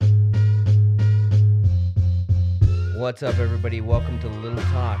What's up, everybody? Welcome to Little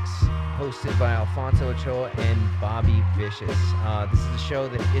Talks, hosted by Alfonso Ochoa and Bobby Vicious. This is a show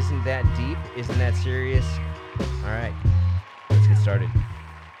that isn't that deep, isn't that serious. All right, let's get started.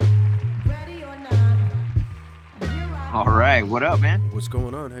 Ready or not, here I All go. right, what up, man? What's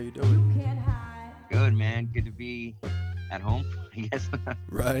going on? How you You doing? can't hide. Good, man. Good to be at home, I guess.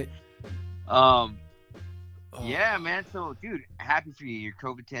 Right? um, Oh, yeah, man. So, dude, happy for you. Your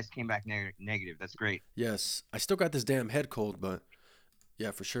COVID test came back negative. That's great. yes. I still got this damn head cold, but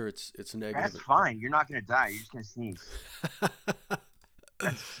yeah, for sure it's That's negative. fine. You're not gonna die. You're just gonna sneeze.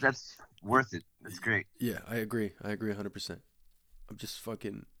 That's worth it. That's great. Yeah, I agree. I agree 100%. I'm just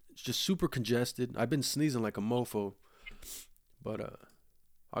fucking it's just super congested. I've been sneezing like a mofo, but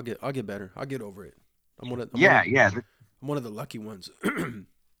I'll get better. I'll get over it. I'm one of I'm one Yeah, of yeah. I'm one of the lucky ones.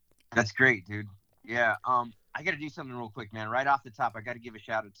 That's great, dude. Yeah. I gotta do something real quick, man. Right off the top, I gotta give a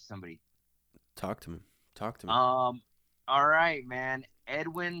shout out to somebody. Talk to me. Talk to me. All right, man.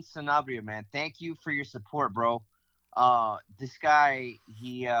 Edwin Sanabria, man. Thank you for your support, bro. This guy,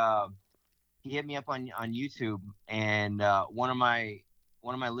 he hit me up on YouTube, and one of my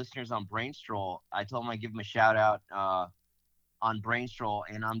listeners on Brainstroll, I told him I'd give him a shout out on Brainstroll,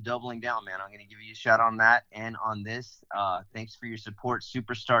 and I'm doubling down, man. I'm gonna give you a shout on that and on this. Thanks for your support,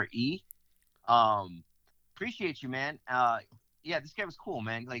 Superstar E. Um, Appreciate you, man. Yeah, this guy was cool,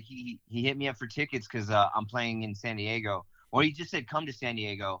 man. Like he hit me up for tickets because I'm playing in San Diego, or he just said come to San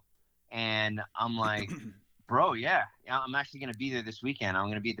Diego, and I'm like, bro, yeah, I'm actually gonna be there this weekend. I'm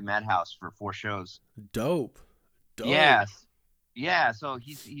gonna be at the Madhouse for 4 shows. Dope. Dope. Yes, yeah. So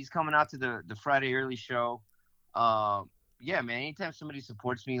he's coming out to the Friday early show. Yeah, man. Anytime somebody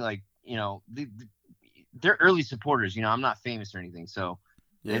supports me, like they're early supporters. I'm not famous or anything, so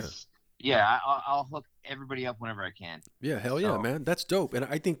Yeah. it's yeah. I'll hook everybody up whenever I can. Yeah, hell yeah, So man. That's dope. And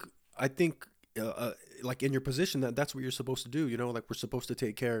I think like in your position that's what you're supposed to do, like we're supposed to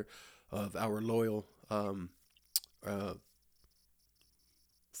take care of our loyal uh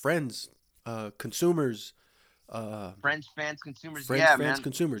friends, consumers, uh friends, fans, consumers. friends, Yeah, fans, man.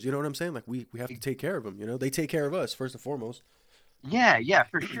 consumers. You know what I'm saying? Like we have to take care of them. They take care of us first and foremost. Yeah, yeah,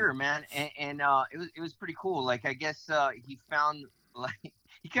 for sure, man. And it was pretty cool. Like I guess he found like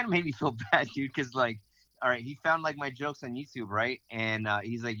he kind of made me feel bad, dude, because like all right, he found like my jokes on YouTube, right? And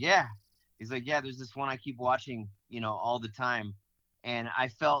he's like, yeah, there's this one I keep watching, all the time, and I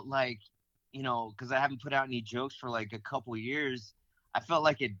felt like, because I haven't put out any jokes for like a couple years. I felt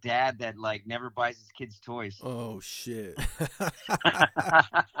like a dad that like never buys his kids toys. Oh shit.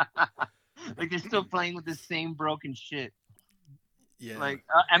 Like they're still playing with the same broken shit. Yeah. Like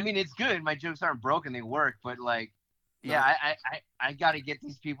I mean it's good, my jokes aren't broken, they work, but like yeah, No. I got to get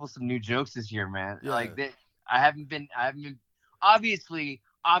these people some new jokes this year, man. Yeah. Like that, I haven't been obviously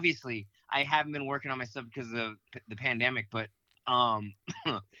I haven't been working on my stuff because of the pandemic, but um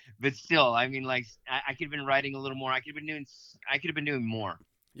but still, I mean, like I could have been writing a little more. I could have been doing more.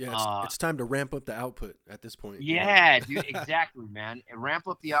 Yeah, it's uh it's time to ramp up the output at this point. yeah, dude, exactly, man. Ramp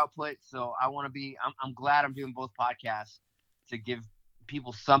up the output. So I want to be. I'm glad I'm doing both podcasts to give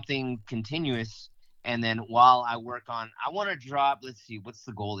people something continuous. And then while I work on, I want to drop. Let's see, what's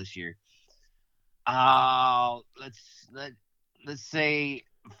the goal this year? Let's say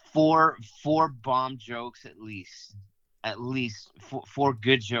four bomb jokes at least four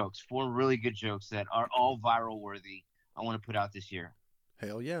good jokes, four really good jokes that are all viral worthy. I want to put out this year.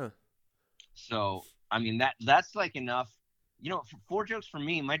 Hell yeah. So I mean that's like enough. Four jokes for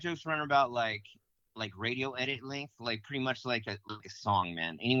me. My jokes run about like radio edit length, like pretty much like a song,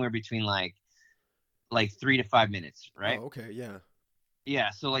 man. Anywhere between like 3 to 5 minutes, Oh, right? okay, yeah.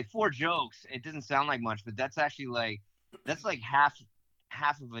 Yeah. So like four jokes, it doesn't sound like much, but that's actually that's like half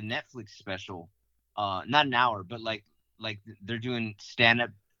of a Netflix special. Not an hour, but like they're doing stand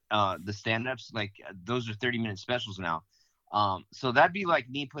up. The stand ups, like those are 30-minute specials now. So that'd be like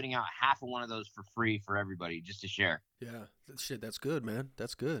me putting out half of one of those for free for everybody just to share. Yeah. Shit, that's good, man.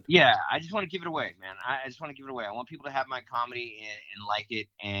 That's good. Yeah, I just want to give it away, man. I just want to give it away. I want people to have my comedy and like it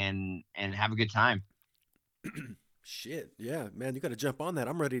and have a good time. Shit, yeah, man, you got to jump on that.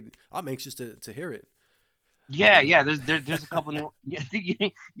 I'm ready. I'm anxious to hear it. Yeah, yeah. There's a couple new. Yeah,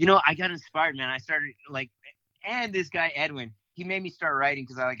 I got inspired, man. I started like, and this guy Edwin, he made me start writing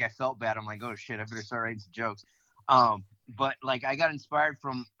because I felt bad. I'm like, oh shit, I better start writing some jokes. But like I got inspired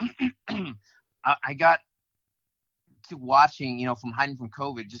from, I got to watching, from hiding from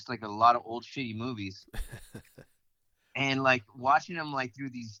COVID, just like a lot of old shitty movies, and like watching them like through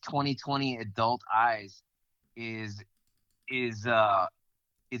these 2020 adult eyes is is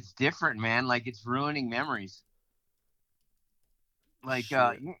it's different, man. Like it's ruining memories. Like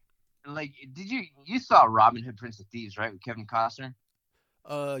Shit. like, you saw Robin Hood, Prince of Thieves, right, with Kevin Costner?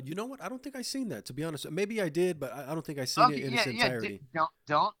 You know what? I don't think I seen that, to be honest. Maybe I did, but I don't think I seen it Okay, in its yeah, yeah. entirety.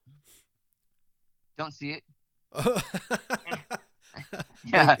 Don't see it.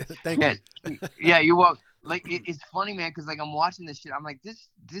 Yeah, Thank yeah, you. yeah. You walk like it's funny, man, because like I'm watching this shit. I'm like, this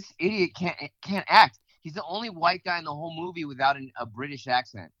idiot can't act. He's the only white guy in the whole movie without a British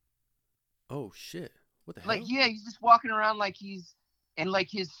accent. Oh shit! What the Like, hell? yeah, he's just walking around like and like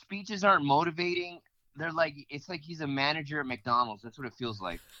his speeches aren't motivating. They're like, it's like he's a manager at McDonald's. That's what it feels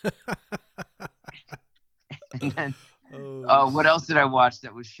like. And then, Oh what else did I shit! watch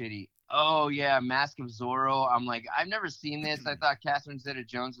that was shitty? Oh yeah, Mask of Zorro. I'm like, I've never seen this. I thought Catherine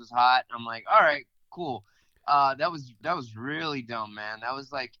Zeta-Jones was hot. I'm like, all right, cool. That was really dumb, man. That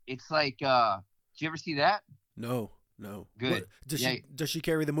was like, it's like, did you ever see that? No, no. Good. What does Yeah, she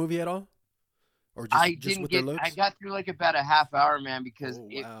carry the movie at all, or I just didn't with her get. I looks? got through like about a half hour, man, because Oh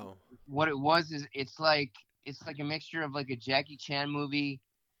it wow. what it was is it's like a mixture of like a Jackie Chan movie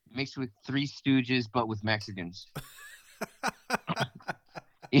mixed with Three Stooges, but with Mexicans.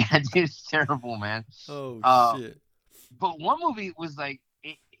 Yeah, it's terrible, man. Oh Uh, shit. but one movie was like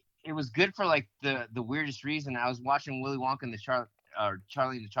it was good for like the weirdest reason. I was watching Willy Wonka and the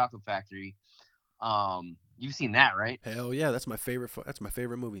Charlie and the Chocolate Factory. You've seen that, right? Hell yeah, that's my favorite. That's my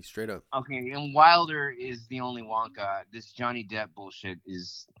favorite movie, straight up. Okay, and Wilder is the only Wonka. This Johnny Depp bullshit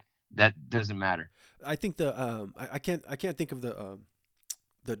is that doesn't matter. I think I can't think of the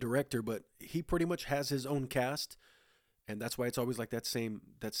director, but he pretty much has his own cast, and that's why it's always like that same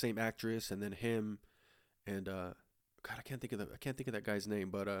actress, and then him, and God, I can't think of that guy's name,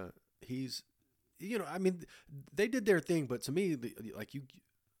 but he's, I mean, they did their thing, but to me, like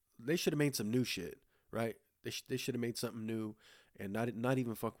they should have made some new shit, right? They should have made something new, and not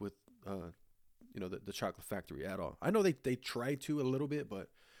even fuck with the Chocolate Factory at all. I know they tried to a little bit, but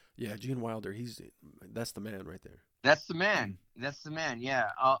yeah, Gene Wilder, that's the man right there. That's the man. That's the man. Yeah.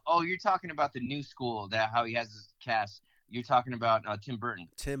 Oh, you're talking about the new school that how he has his cast. You're talking about Tim Burton.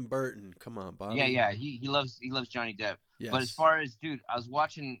 Tim Burton, come on, Yeah, Bobby. yeah. He loves Johnny Depp. But as Yes, far as dude, I was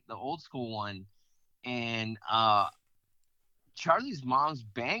watching the old school one, and Charlie's mom's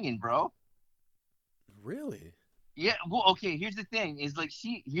banging, bro. really. Yeah. Well, okay. Here's the thing: is like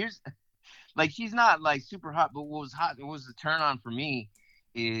here's like she's not like super hot, but what was the turn on for me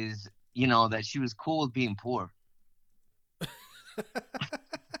is that she was cool with being poor.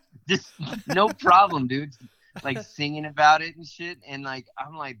 Just no problem, dude. Like singing about it and shit, and like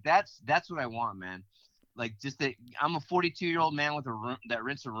I'm like that's what I want, man. Like just that I'm a 42-year-old man with a room that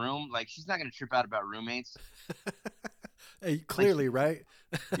rents a room. Like she's not gonna trip out about roommates. Hey, Like clearly, right?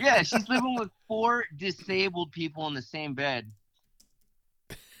 yeah, she's living with four disabled people in the same bed.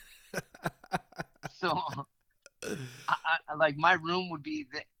 So like my room would be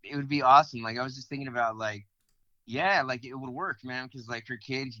it would be awesome. Like I was just thinking about like yeah, like it would work, man, because like her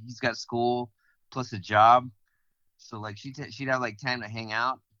kid, he's got school plus a job, so like she'd have like time to hang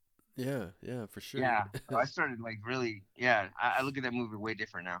out. Yeah, yeah, for sure. Yeah, so I started like really, yeah. I look at that movie way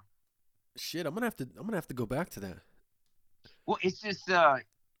different now. Shit, I'm gonna have to go back to that. Well, it's just, yeah,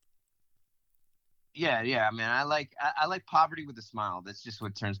 yeah, man. I like poverty with a smile. That's just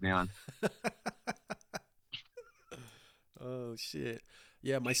what turns me on. Oh shit.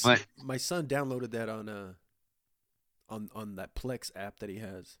 Yeah, But my son downloaded that on that Plex app that he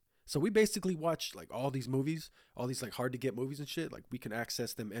has. So we basically watch like all these movies, all these like hard to get movies and shit. Like we can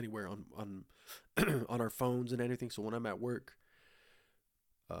access them anywhere on on our phones and anything. So when I'm at work,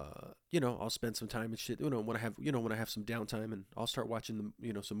 I'll spend some time and shit. When I have some downtime, and I'll start watching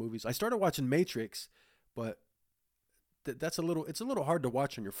some movies. I started watching Matrix, but it's a little hard to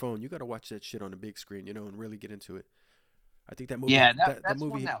watch on your phone. You got to watch that shit on a big screen, and really get into it. I think that movie yeah, that that's one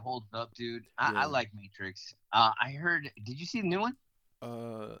movie that holds up, dude. I yeah. like Matrix. I heard. Did you see the new one?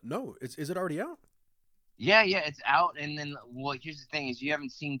 No, is it already out? Yeah, yeah, it's out. And then, well, here's the thing: is you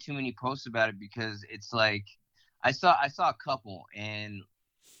haven't seen too many posts about it because it's like, I saw a couple, and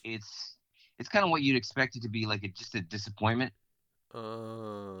it's it's kind of what you'd expect it to be, like just a disappointment.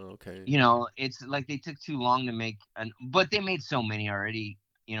 Okay. It's like they took too long to make but they made so many already,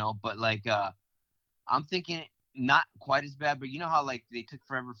 but like I'm thinking not quite as bad, but you know how like they took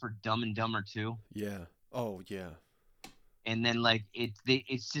forever for Dumb and Dumber 2, Yeah. Oh yeah. and then like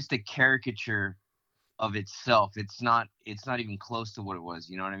it's just a caricature of itself. It's not even close to what it was,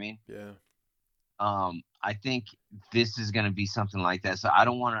 you know what I mean? Yeah. I think this is going to be something like that. So I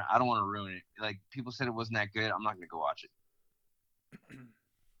don't want to ruin it. Like people said it wasn't that good. I'm not going to go watch it.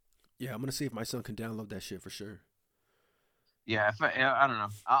 Yeah, I'm gonna see if my son can download that shit for sure. Yeah, if I don't know.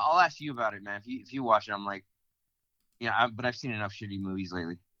 I'll ask you about it, man. If you watch it, I'm like, yeah, but I've seen enough shitty movies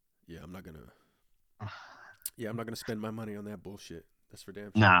lately. Yeah, I'm not gonna. Yeah, I'm not gonna spend my money on that bullshit. That's for damn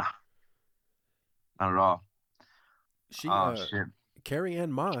sure. Nah, not at all. She, Oh shit. Carrie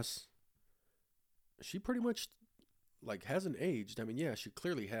Ann Moss, she pretty much like hasn't aged. I mean, yeah, she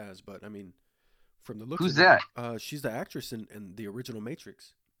clearly has, but I mean, from the looks Who's of it, that? she's the actress in the original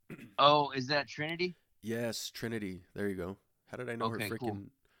Matrix. Oh, is that Trinity? Yes, Trinity. There you go. How did I know Okay, cool.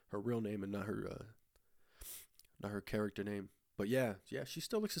 her real name and not her character name? But yeah, yeah, she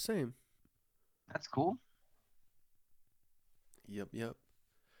still looks the same. That's cool. Yep, yep.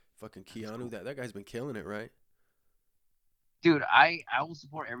 Fucking That's Keanu, cool. that guy's been killing it, right? Dude, I will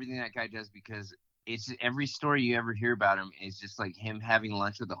support everything that guy does because it's every story you ever hear about him is just like him having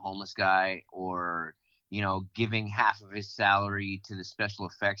lunch with a homeless guy or giving half of his salary to the special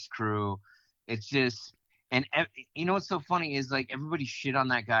effects crew. It's just and what's so funny is like everybody shit on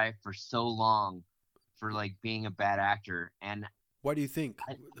that guy for so long for like being a bad actor and Why do you think?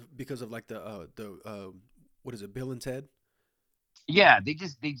 I, Because of like the what is it, Bill and Ted? yeah, they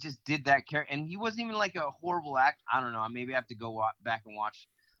just did that character, and he wasn't even like a horrible act. I don't know. Maybe I have to go back and watch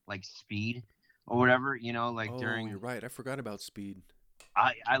like Speed or whatever. Like Oh, you're during. right. I forgot about Speed.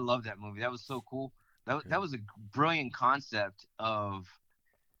 I love that movie. That was so cool. Yeah. That was a brilliant concept of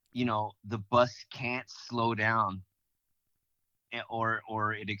the bus can't slow down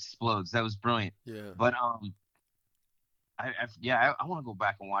or it explodes. That was brilliant. Yeah. But yeah, I want to go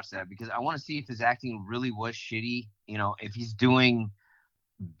back and watch that because I want to see if his acting really was shitty. If he's doing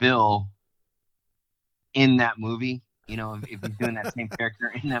Bill in that movie. If he's doing that same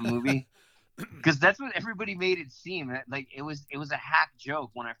character in that movie, because that's what everybody made it seem. Like it was a hack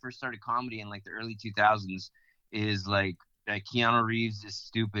joke when I first started comedy in like the early 2000s. Is like that Keanu Reeves is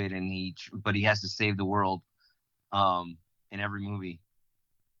stupid and but he has to save the world, in every movie.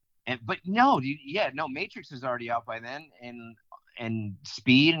 But no, dude, yeah, no, Matrix was already out by then, and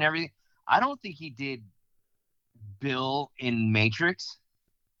Speed and everything. I don't think he did Bill in Matrix.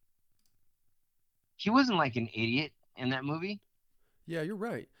 He wasn't like an idiot in that movie. Yeah, you're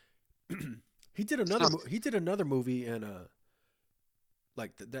right. So He did another movie and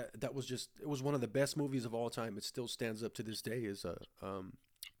like that was just it was one of the best movies of all time. It still stands up to this day. Is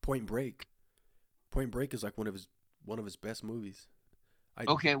Point Break. Point Break is like one of his best movies. I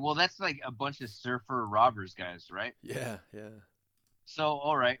okay, well, that's like a bunch of surfer robbers guys, right? Yeah, yeah. So,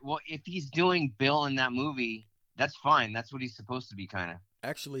 all right. Well, if he's doing Bill in that movie, that's fine. That's what he's supposed to be, kind of.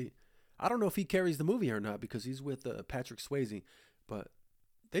 Actually, I don't know if he carries the movie or not because he's with Patrick Swayze, but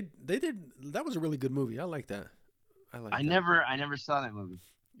they did that was a really good movie. I like that. I like that. I never saw that movie.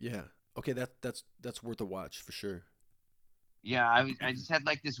 Yeah. Okay, that's worth a watch for sure. Yeah, I just had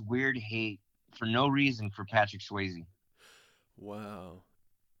like this weird hate for no reason for Patrick Swayze. Wow.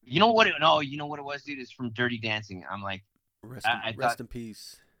 You know what? No, you know what it was, dude. It's from Dirty Dancing. I'm like, I thought, Rest in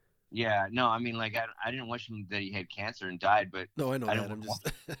peace. yeah, no, I mean, like, I didn't wish him that he had cancer and died, but No, I know I didn't that. I'm want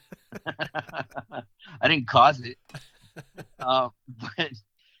just to. I didn't cause it. But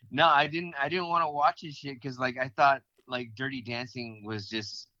no, I didn't. I didn't want to watch his shit because, like, I thought like Dirty Dancing was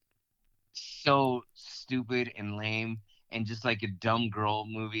just so stupid and lame and just like a dumb girl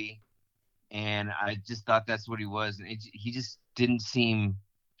movie. And I just thought that's what he was. And he just didn't seem,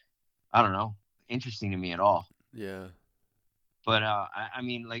 I don't know, interesting to me at all. yeah. But I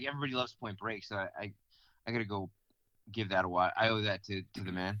mean, like everybody loves Point Break, so I gotta go give that a watch. I owe that to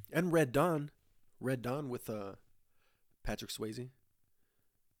the man. And Red Dawn with Patrick Swayze.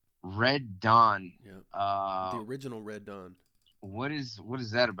 Red Dawn. Yeah. The Uh, original Red Dawn. what is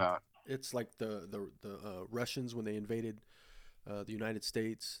that about? It's like the Russians when they invaded the United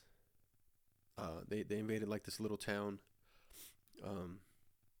States. They invaded like this little town. Um,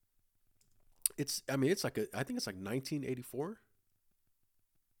 it's I mean it's like I think it's like 1984.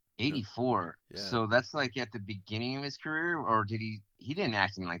 Yeah. 84. Yeah. So that's like at the beginning of his career, or did he didn't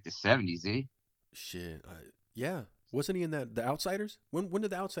act in like the 70s, did he? Shit. Yeah. Wasn't he in that The Outsiders? When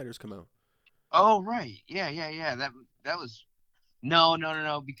did The Outsiders come out? Oh right. Yeah, yeah, yeah. That was no,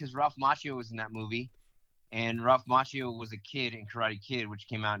 because Ralph Macchio was in that movie, and Ralph Macchio was a kid in Karate Kid, which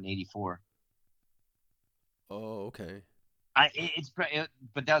came out in 84. Oh, okay.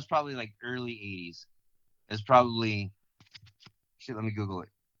 But that was probably like early 80s. It's probably shit. Let me Google it.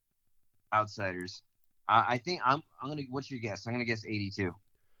 Outsiders. I think I'm gonna. What's your guess? I'm gonna guess 82.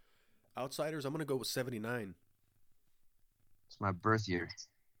 Outsiders. I'm gonna go with 79. It's my birth year.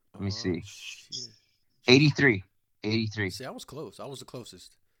 Let me Oh see. shit. 83. 83. See, I was close. I was the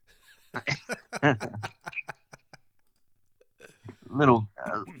closest. Little,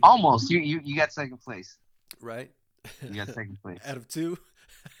 almost. You got second place. Right? You got second place. Out of two.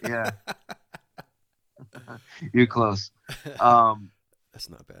 Yeah, you're close. Um, That's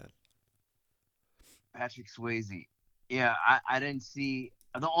not bad. Patrick Swayze. Yeah, I didn't see.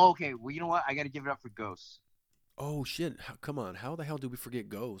 Oh, okay, well, you know what? I got to give it up for Ghosts. Oh shit! Come on, how the hell did we forget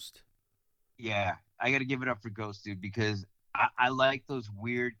Ghost? Yeah, I got to give it up for Ghosts, dude, because I like those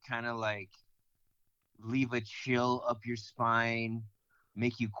weird kind of like leave a chill up your spine,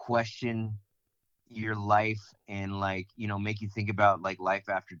 make you question your life, and like make you think about like life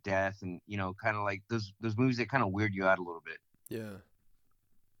after death, and kind of like those movies that kind of weird you out a little bit. Yeah.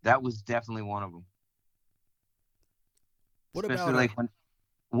 That was definitely one of them. What Especially about like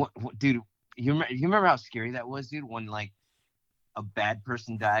when, dude, you remember how scary that was, dude? When like a bad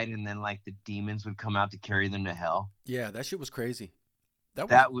person died, and then like the demons would come out to carry them to hell. Yeah, that shit was crazy. That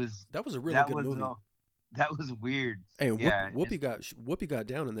was That was that was a really that good was movie. that was weird. Hey, Yeah, Whoopi got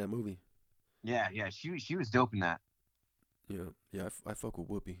down in that movie. yeah. She was dope in that. Yeah, yeah, I fuck with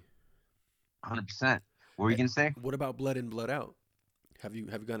Whoopi. 100%. What were Eh, you gonna say? what about Blood In Blood Out? Have you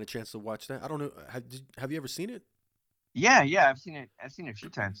gotten a chance to watch that? I don't know. Have you ever seen it? Yeah. I've seen it. I've seen it a few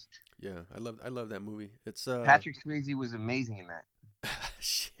times. Yeah, I love that movie. It's Patrick Swayze was amazing in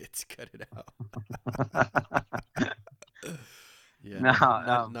shit, cut it out. that. Yeah,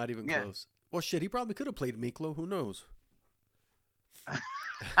 No, not even yeah. close. Well, shit, he probably could have played Miklo. Who knows?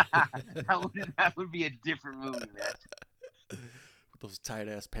 That would be a different movie, man. With those tight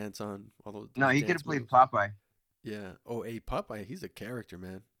ass pants on, all No, those he could have dance played moves. Popeye. Yeah. Oh, hey, Popeye, he's a character,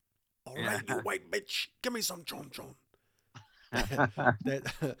 man. All right, you Yeah. white bitch, give me some chon chon.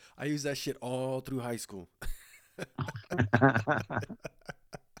 That I use that shit all through high school.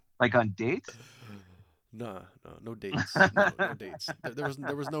 Like on dates? Nah, no dates. No dates.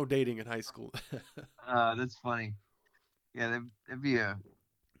 There was no dating in high school. That's funny. Yeah, that'd be a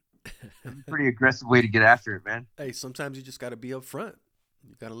pretty aggressive way to get after it, man. Hey, sometimes you just got to be upfront.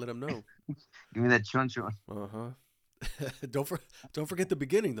 You got to let them know. Give me that chun chun. Uh huh. Don't forget the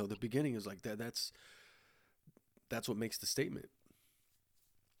beginning though. The beginning is like that. That's what makes the statement.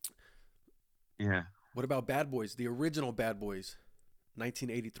 Yeah. What about Bad Boys? The original Bad Boys,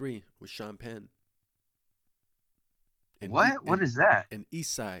 1983 with Sean Penn and What? What is that?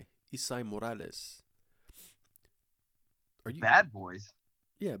 Isai Morales. Are you? Bad Boys.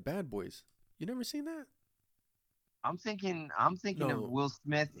 Yeah, Bad Boys. You never seen that? I'm thinking of No, Will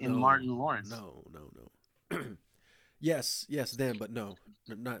Smith and no, Martin Lawrence. no. Yes, then, but no,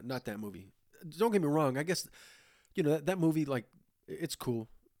 not that movie. Don't get me wrong. I guess that movie like it's cool.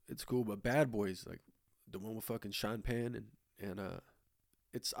 It's cool, but Bad Boys like the one with fucking Sean Penn and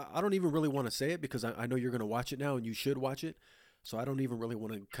it's I don't even really want to say it because I know you're gonna watch it now and you should watch it. So I don't even really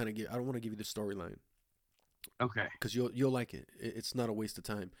want to kind of I don't want to give you the storyline Okay. because you'll like it. It's not a waste of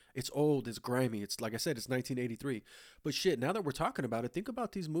time. It's old. It's grimy. It's like I said. It's 1983. But shit, now that we're talking about it, think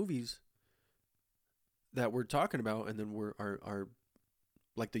about these movies that we're talking about, and then we're our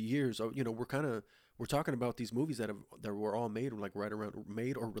like the years. We're talking about these movies that were all made like right around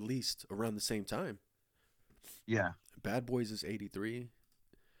made or released around the same time. Yeah. Bad Boys is 83.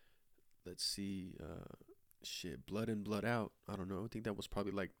 Let's see. Shit, Blood In Blood Out. I don't know. I think that was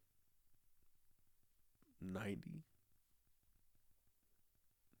probably like 90.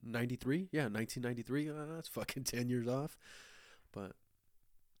 93? Yeah, 1993. That's fucking 10 years off. But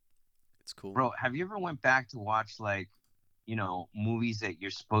it's cool. Bro, have you ever went back to watch like, movies that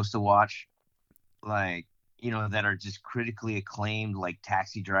you're supposed to watch, like, that are just critically acclaimed, like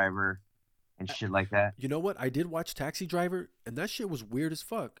Taxi Driver and Uh, shit like that? You know what? I did watch Taxi Driver, and that shit was weird as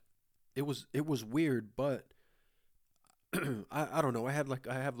fuck. It was weird, but I don't know. I have like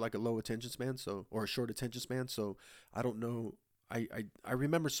a low attention span, so or a short attention span, so I don't know. I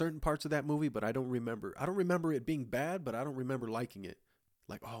remember certain parts of that movie, but I don't remember it being bad, but I don't remember liking it.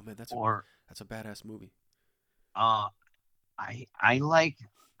 Like, oh man, Or that's a badass movie. uh I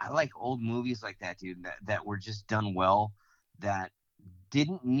like old movies like that, dude, that were just done well, that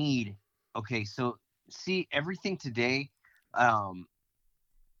didn't need. Okay, so see everything today. Um,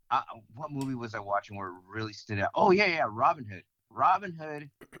 what movie was I watching where it really stood out? Oh yeah, Robin Hood. Robin Hood,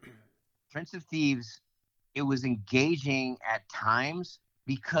 Prince of Thieves. It was engaging at times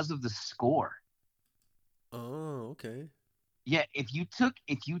because of the score. Oh, okay. Yeah, if you took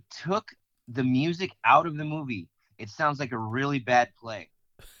the music out of the movie, it sounds like a really bad play.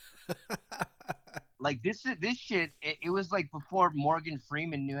 Like this shit, it was like before Morgan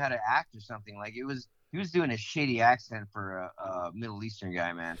Freeman knew how to act or something. Like he was doing a shitty accent for a Middle Eastern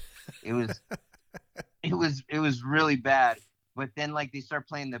guy, man. It was it was really bad. But then like they start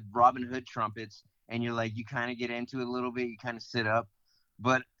playing the Robin Hood trumpets, and you're like you kind of get into it a little bit. You kind of sit up,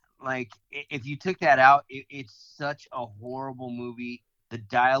 but like if you took that out, it's such a horrible movie. The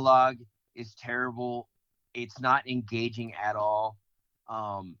dialogue is terrible. It's not engaging at all.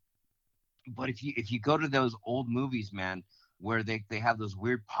 Um, but if you go to those old movies, man, where they have those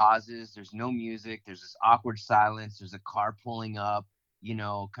weird pauses, there's no music, there's this awkward silence, there's a car pulling up,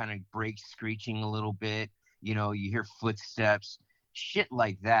 kind of brakes screeching a little bit, you hear footsteps, shit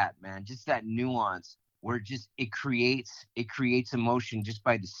like that, man. Just that nuance where just it creates emotion just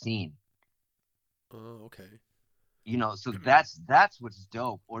by the scene. Oh, okay. So that's what's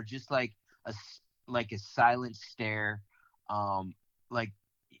dope. Or just like like a silent stare, like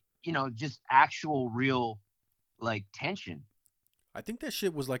just actual real like tension. I think that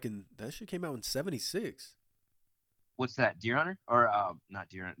shit came out in '76. What's that? Deer Hunter or not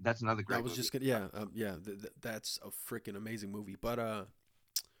Deer Hunter? That's another I great was just movie. gonna, yeah, yeah. That's a freaking amazing movie. But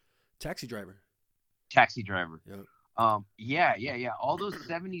Taxi Driver. Taxi Driver. Yeah, Yeah, yeah, yeah. All those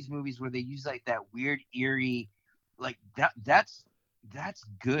 '70s movies where they use like that weird eerie, like that's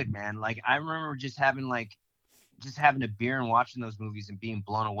good, man. Like I remember just having a beer and watching those movies and being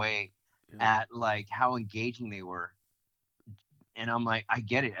blown away yeah, at like how engaging they were. And I'm like, I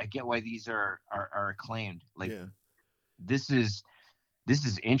get it. I get why these are acclaimed. Like yeah, this is this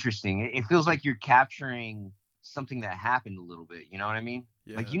is interesting. It feels like you're capturing something that happened a little bit. You know what I mean?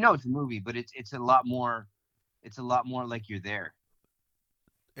 Like yeah. it's a movie, but it's a lot more. It's a lot more like you're there.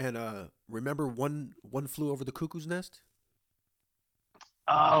 And remember one flew over the cuckoo's nest?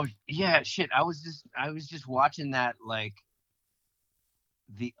 Oh yeah, shit. I was just watching that like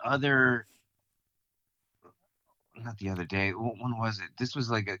the other not the other day. When was it? This was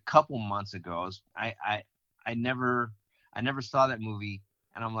like a couple months ago. I never saw that movie,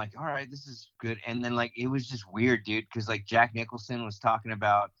 and I'm like, all right, this is good. And then like it was just weird, dude, because like Jack Nicholson was talking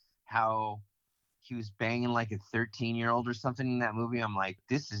about how he was banging like a 13-year-old or something in that movie. I'm like,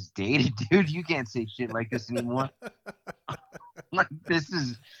 this is dated, dude. You can't say shit like this anymore. Like this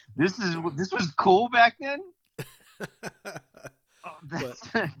was cool back then. Oh, but that's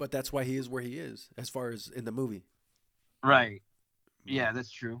but that's why he is where he is, as far as in the movie. You know. right. But Yeah,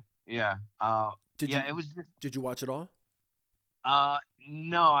 that's true. Yeah. did Yeah, you it was just did you watch it all?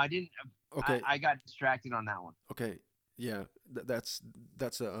 no, I didn't. Okay, I got distracted on that one. okay, yeah. That's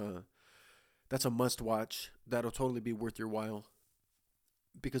that's a must watch. That'll totally be worth your while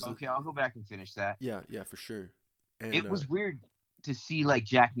because Okay, I'll go back and finish that. yeah, yeah, for sure. And It was weird to see like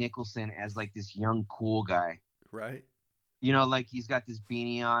Jack Nicholson as like this young cool guy. right, Like he's got this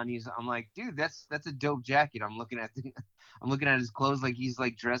beanie on. I'm like, dude, that's a dope jacket. I'm looking at his clothes like he's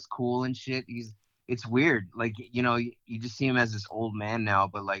like dressed cool and shit. It's weird. Like, you just see him as this old man now,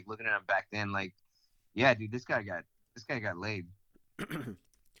 but like looking at him back then, like, yeah, dude, this guy got laid.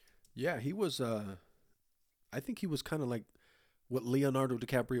 yeah, he was. I think he was kind of like what Leonardo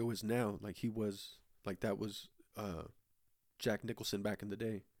DiCaprio is now. Like he was like that was uh Jack Nicholson back in the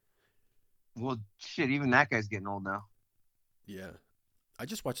day. Well, shit, even that guy's getting old now. Yeah, I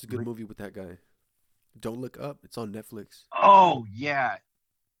just watched a good movie with that guy. Don't Look Up. It's on Netflix. Oh yeah,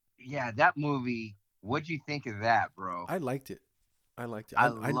 yeah, that movie. What'd you think of that, bro? I liked it. I liked it. I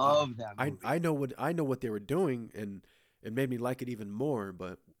love that I movie. know what they were doing, and it made me like it even more.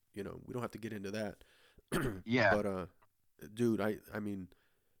 But we don't have to get into that. Yeah. But dude, I mean,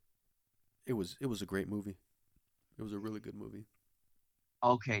 it was a great movie. It was a really good movie.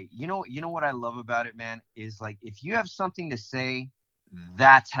 Okay. You know what I love about it, man, is like if you have something to say,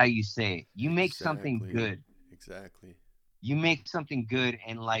 that's how you say it. You make something Exactly. good. Exactly. You make something good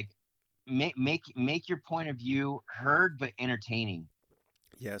and like make your point of view heard but entertaining.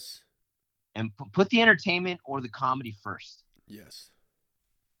 Yes. And put the entertainment or the comedy first. Yes.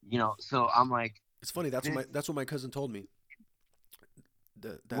 So I'm like It's funny. this That's what my cousin told me.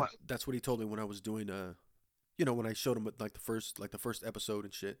 what That's what he told me when I was doing when I showed him like the first episode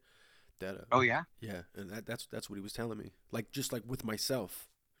and shit. That Oh yeah? yeah, and that's what he was telling me. Like just like with myself,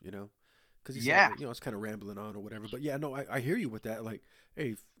 you know, because he said Yeah. it's kind of rambling on or whatever. But yeah, no, I hear you with that. Like,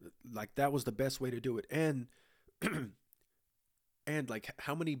 hey, like that was the best way to do it, and and like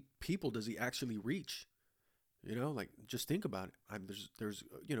how many people does he actually reach? Like just think about it. There's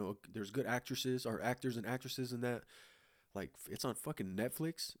there's good actresses or actors and actresses in that. Like it's on fucking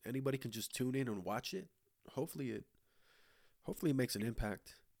Netflix. Anybody can just tune in and watch it. Hopefully it hopefully it makes an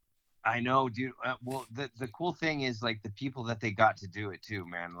impact. I know, dude. Well, the cool thing is like the people that they got to do it too,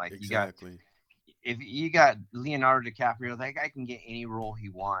 man. Like Exactly. if you got Leonardo DiCaprio, that guy can get any role he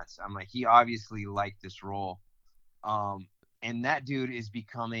wants. I'm like, he obviously liked this role. Um, and that dude is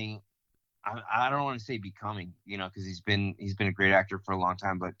becoming. I don't want to say becoming, because he's been a great actor for a long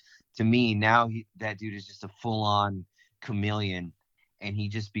time. But to me, now that dude is just a full on chameleon, and he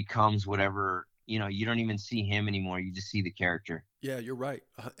just becomes whatever. You don't even see him anymore. You just see the character. Yeah, you're right.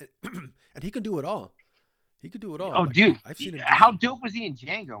 And he can do it all. He could do it all. Oh, Like dude, I've seen him do how dope was he in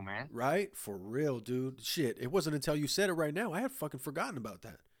Django, man? right for real, dude. Shit, it wasn't until you said it right now. I had fucking forgotten about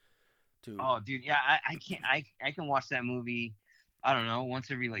that, dude. Oh, dude, yeah, I can't, I can watch that movie. I don't know, once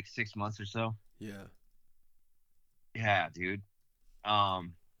every like 6 months or so. Yeah, Yeah, dude.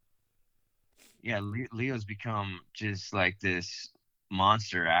 Um, yeah, Leo's become just like this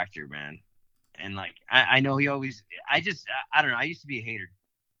monster actor, man. And like, I know he always, I don't know. I used to be a hater.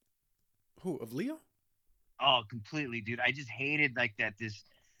 who of Leo? Oh, completely, dude. I just hated like that this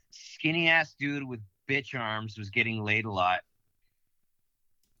skinny ass dude with bitch arms was getting laid a lot.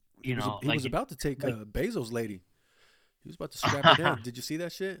 He You was know, he was about to take like Bezos' lady. He was about to strap her down. Did you see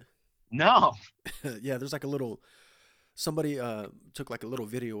that shit? no. Yeah, there's like a little somebody took like a little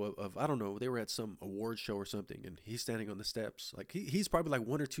video of I don't know, they were at some award show or something, and he's standing on the steps. Like he's probably like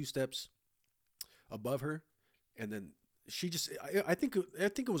one or two steps above her, and then she just I think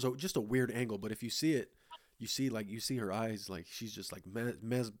it was just a weird angle, but if you see it, you see her eyes, like she's just like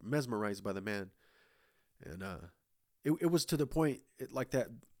mesmerized by the man, and it was to the point like that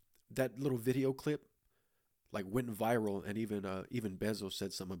little video clip like went viral, and even Bezos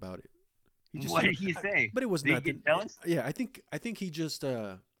said something about it. He just What said, did he say? but it was Did he nothing. get jealous? Yeah, I think he just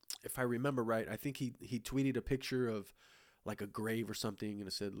if I remember right, I think he tweeted a picture of like a grave or something, and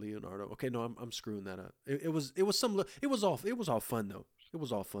it said Leonardo. Okay, no, I'm screwing that up. It was all fun though. It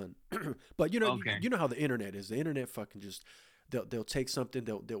was all fun. But Okay. you know how the internet is. The internet fucking just they'll take something,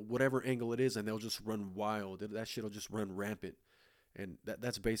 they'll whatever angle it is, and they'll just run wild. That shit'll just run rampant, and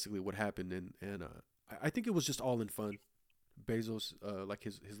that's basically what happened. And I think it was just all in fun. Bezos, like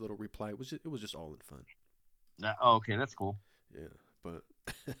his little reply it was just all in fun. Oh, okay, that's cool. Yeah, but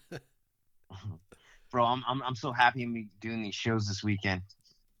Bro, I'm so happy I'm doing these shows this weekend.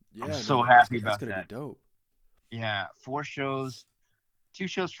 I'm yeah, no, so happy that's about gonna be that. dope. Yeah, 4 shows, 2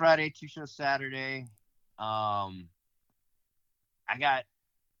 shows Friday, 2 shows Saturday. I got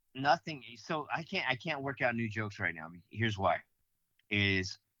nothing. So I can't work out new jokes right now. Here's why: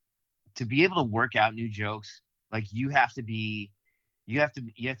 is to be able to work out new jokes, like you have to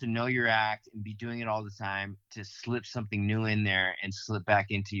know your act and be doing it all the time to slip something new in there and slip back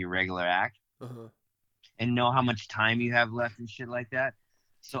into your regular act Uh huh. and know how much time you have left and shit like that.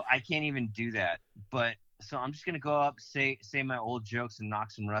 So I can't even do that. But so I'm just gonna go up, say my old jokes and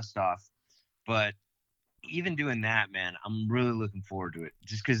knock some rust off. But even doing that, man, I'm really looking forward to it.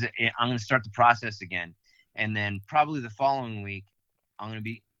 Just because I'm gonna start the process again, and then probably the following week, I'm gonna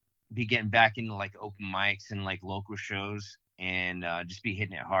be getting back into like open mics and like local shows and just be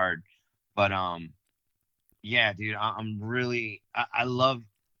hitting it hard. But yeah, dude, I'm really I love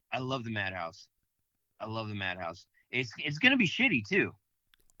the Madhouse. I love the Madhouse. It's gonna be shitty too.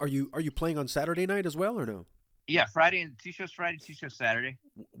 Are you playing on Saturday night as well or no? Yeah, Friday and 2 shows Friday, 2 shows Saturday.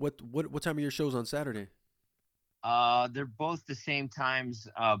 What time are your shows on Saturday? They're both the same times,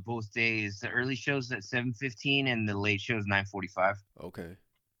 both days. The early show's at 7:15 and the late show's 9:45. Okay.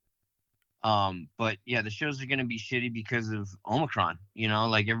 But yeah, the shows are gonna be shitty because of Omicron.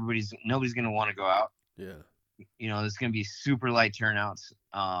 Like nobody's gonna want to go out. Yeah. There's gonna be super light turnouts.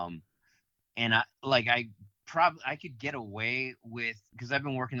 And I could get away with, because I've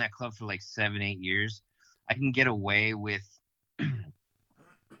been working that club for like 7-8 years. I can get away with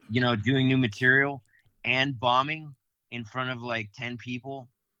doing new material and bombing in front of like 10 people.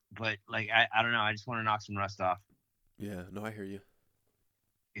 But like I don't know, I just want to knock some rust off. Yeah. No, I hear you.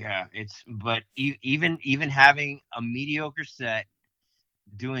 Yeah, but even having a mediocre set,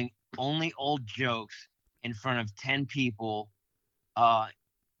 doing only old jokes in front of 10 people uh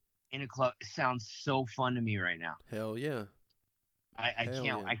in a club sounds so fun to me right now. Hell yeah. I Hell can't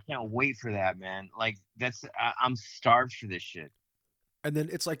yeah. I can't wait for that, man. Like I'm starved for this shit. And then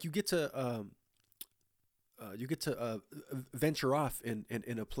it's like you get to venture off in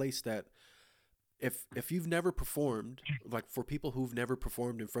a place that if you've never performed, like for people who've never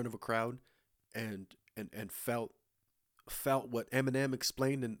performed in front of a crowd and and felt what Eminem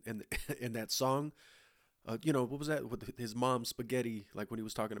explained in in that song. What was that with his mom's spaghetti? Like when he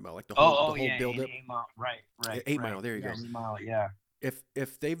was talking about like the Oh whole yeah, build in up. 8 Mile, right, right, 8 Mile. right. There you Yeah, go. 8 Mile, yeah.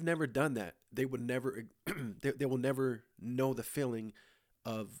 If they've never done that, they would never they will never know the feeling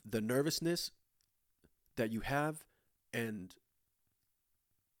of the nervousness that you have, and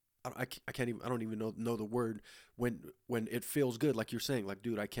I can't even I don't even know the word when it feels good, like you're saying, like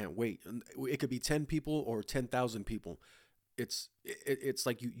dude, I can't wait. And it could be 10 people or 10,000 people. It's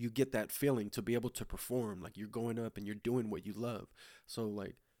like you get that feeling to be able to perform, like you're going up and you're doing what you love. So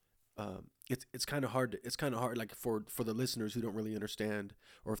like it's kind of hard. It's kind of hard, like for the listeners who don't really understand,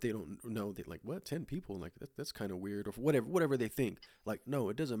 or if they don't know, they like what 10 people, like that's kind of weird, or whatever they think. Like no,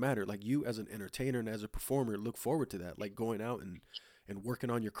 it doesn't matter. Like you as an entertainer and as a performer, look forward to that. Like going out and working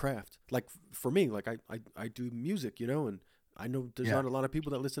on your craft. Like for me, like I do music, and I know there's Yeah. not a lot of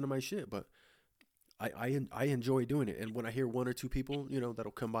people that listen to my shit, but I enjoy doing it. And when I hear one or two people,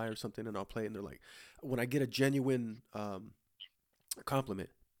 that'll come by or something, and I'll play, and they're like, when I get a genuine compliment,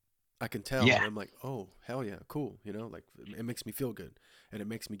 I can tell, Yeah. and I'm like, oh hell yeah, cool. Like it makes me feel good, and it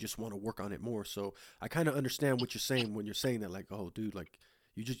makes me just want to work on it more. So I kind of understand what you're saying when you're saying that, like, oh dude, like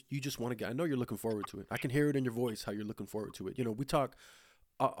you just want to get. I know you're looking forward to it. I can hear it in your voice how you're looking forward to it. We talk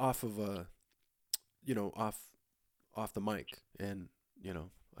off of off the mic, and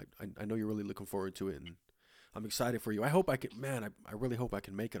I know you're really looking forward to it, and I'm excited for you. I hope I can, man. I really hope I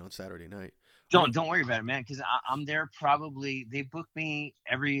can make it on Saturday night. I don't. Don't worry about it, man. Because I'm there probably. They book me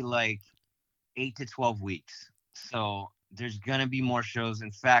every like 8 to 12 weeks. So there's gonna be more shows.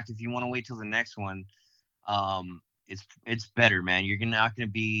 In fact, if you want to wait till the next one, it's better, man. You're not gonna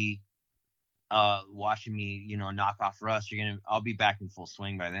be watching me, knock off rust. I'll be back in full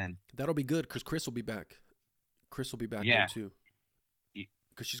swing by then. That'll be good because Chris will be back. Chris will be back then Yeah. too. y-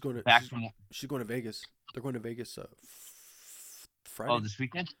 Because she's going to Back from she's going to Vegas. They're going to Vegas Friday. oh, this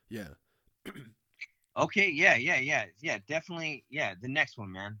weekend. Yeah. Okay, yeah, definitely, yeah. The next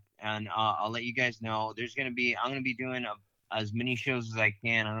one, man, and I'll let you guys know. I'm gonna be doing as many shows as I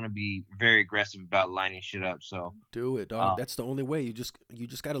can. I'm gonna be very aggressive about lining shit up. So, Do it, dog. uh, That's the only way. You just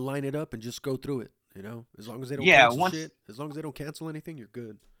got to line it up and just go through it. As long as they don't yeah. cancel shit, as long as they don't cancel anything, you're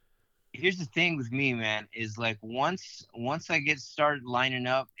good. Here's the thing with me, man, is like once I get started lining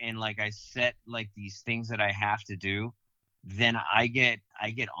up and like I set like these things that I have to do, then I get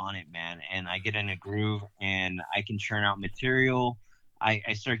on it, man, and I get in a groove and I can churn out material.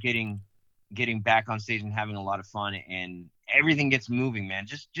 I start getting back on stage and having a lot of fun, and everything gets moving, man.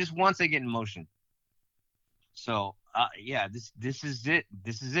 Just once I get in motion. So yeah, this is it.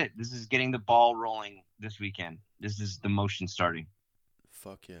 This is it. This is getting the ball rolling this weekend. This is the motion starting.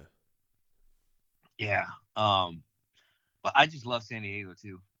 Fuck yeah. Yeah. Um, but I just love San Diego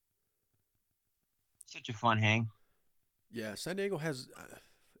too. Such a fun hang. Yeah, San Diego has.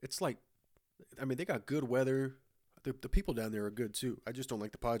 It's like, I mean, they got good weather. The people down there are good too. I just don't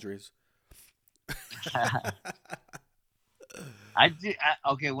like the Padres.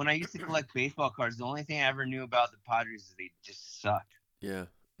 Okay, when I used to collect baseball cards, the only thing I ever knew about the Padres is they just sucked. Yeah,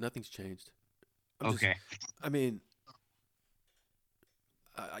 nothing's changed. Okay. I mean,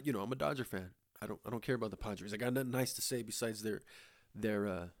 I'm a Dodger fan. I don't care about the Padres. I got nothing nice to say besides their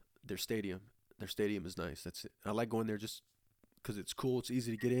stadium. Their stadium is nice. That's it. I like going there just because it's cool. It's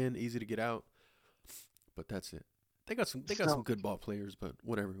easy to get in, easy to get out. But that's it. They got some good ball players, but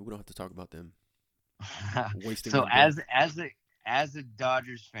whatever. We don't have to talk about them wasting. So our breath. as a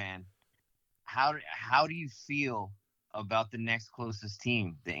Dodgers fan, how do you feel about the next closest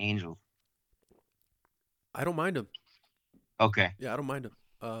team, the Angels? I don't mind them. Okay. Yeah, I don't mind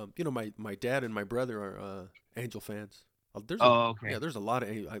them. My dad and my brother are Angel fans. Oh, okay. There's a lot of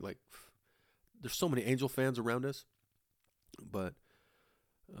I like. There's so many Angel fans around us, but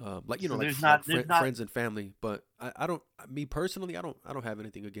like So like, friends and family. But I don't. Me personally, I don't have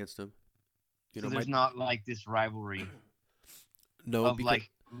anything against them. so My there's not like this rivalry no of because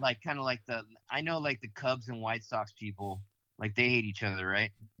like kind of like I know like the Cubs and White Sox people, like they hate each other,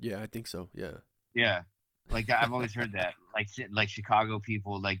 right? yeah, I think so. Yeah, Yeah. Like that, I've always heard that. Like Chicago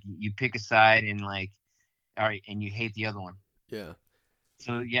people, like you pick a side and like all right, and you hate the other one. yeah.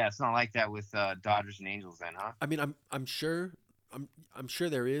 So yeah, it's not like that with Dodgers and Angels then, huh? I mean, I'm sure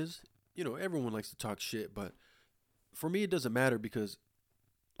there is. Everyone likes to talk shit, but for me, it doesn't matter because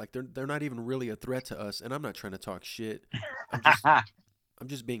like they're not even really a threat to us, and I'm not trying to talk shit. I'm just I'm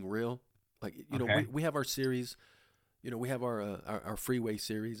just being real. Like Okay. we have our series. We have our freeway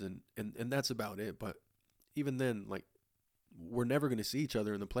series, and that's about it. But even then, like we're never going to see each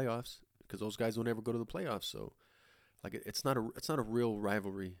other in the playoffs because those guys don't ever go to the playoffs. So like it's not a real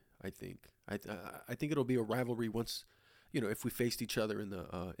rivalry. I think I think it'll be a rivalry once if we faced each other in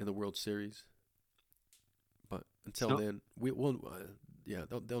the World Series. But until So then, we will. Yeah,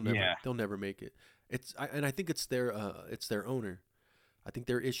 yeah. they'll never make it. And I think it's their owner. I think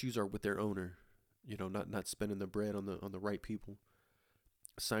their issues are with their owner. Not spending the bread on the right people,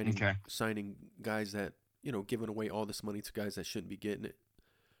 signing Okay. signing guys that giving away all this money to guys that shouldn't be getting it.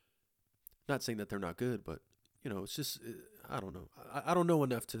 Not saying that they're not good, but it's just I don't know. I don't know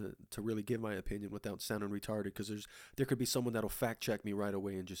enough to really give my opinion without sounding retarded because there could be someone that'll fact check me right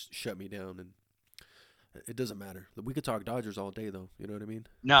away and just shut me down, and It doesn't matter. We could talk Dodgers all day, though. You know what I mean?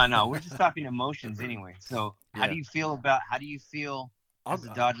 No, we're just talking emotions anyway. So, Yeah. how do you feel I'll, as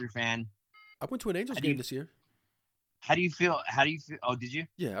a I Dodger fan? I went to an How Angels do game you this year. how do you feel? Oh, did you?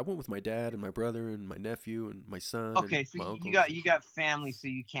 Yeah, I went with my dad and my brother and my nephew and my son and Okay, so my you uncles. got family, so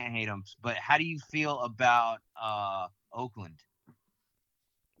you can't hate them. But how do you feel about Oakland?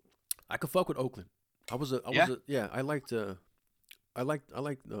 I could fuck with Oakland. Yeah, yeah. I liked the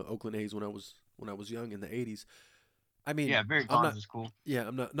Oakland A's when I was young in the '80s. I mean, yeah, Barry I'm Bonds not. is cool. Yeah,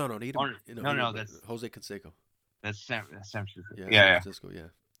 I'm not. No, no, Oh, he no, didn't. Jose Canseco. that's San Francisco. Yeah, San Yeah, Francisco. Yeah,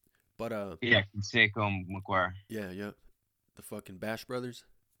 but yeah, Canseco and McGuire. yeah, yeah. The fucking Bash Brothers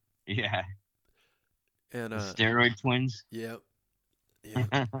Yeah, and the steroid twins. yeah,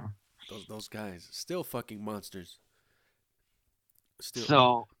 yeah. Those guys still fucking monsters. Still,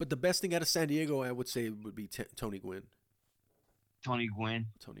 So but the best thing out of San Diego, I would say, would be Tony Gwynn. Tony Gwynn.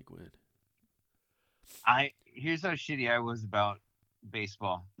 Tony Gwynn. I Here's how shitty I was about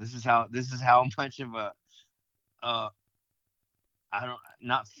baseball. This is how much of a uh I don't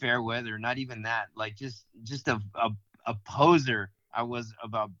not fair weather, not even that. Like just a poser I was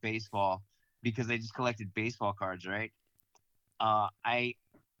about baseball because I just collected baseball cards, right? Uh I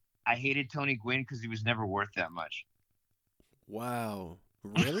I hated Tony Gwynn because he was never worth that much. Wow.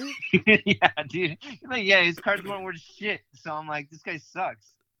 Really? Yeah, dude. Like, yeah, his cards weren't worth shit. So I'm like, this guy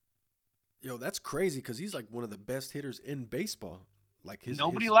sucks. Yo, that's crazy because he's like one of the best hitters in baseball. Like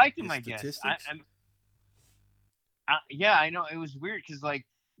Nobody liked him, his I guess. statistics. Yeah, I know it was weird because like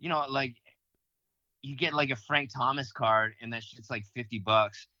like you get like a Frank Thomas card and that shit's like $50,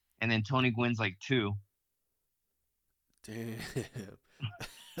 and then Tony Gwynn's like two. Damn.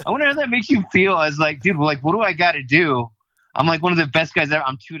 I wonder how that makes you feel. As like, dude, like, what do I got to do? I'm like one of the best guys ever.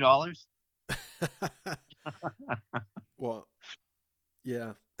 I'm $2. Well,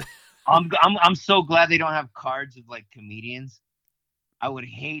 yeah. I'm so glad they don't have cards of like comedians. I would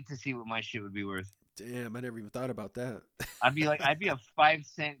hate to see what my shit would be worth. Damn, I never even thought about that. I'd be a 5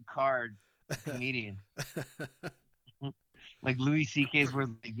 cent card comedian. Like Louis C.K.'s worth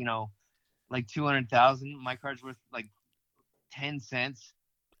like like 200,000. My card's worth like 10 cents.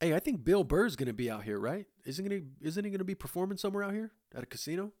 Hey, I think Bill Burr's gonna be out here, right? Isn't he gonna be performing somewhere out here at a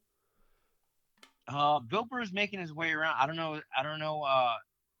casino? Bill Burr's making his way around. I don't know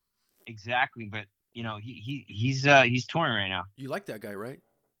exactly, but he's touring right now. You like that guy, right?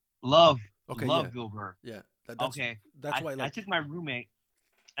 Love Okay, yeah, love Bill Burr. yeah. Okay, That's why I I like. took my roommate.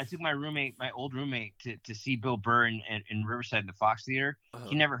 My old roommate, to see Bill Burr in Riverside in the Fox Theater.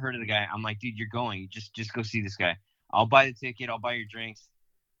 He Uh, never heard of the guy. I'm like, dude, you're going. Just go see this guy. I'll buy the ticket. I'll buy your drinks.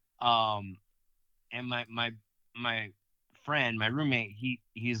 Um, and my friend, my roommate,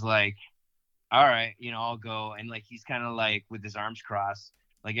 he's like, all right, I'll go. And like he's kind of like with his arms crossed.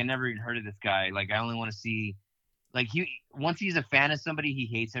 Like I never even heard of this guy. Like I only want to see. Like once he's a fan of somebody, he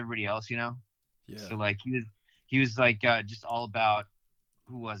hates everybody else. yeah. So like he was like just all about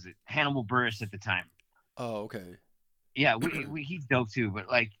who was it? Hannibal Buress at the time. Oh, okay. Yeah, he's dope too, but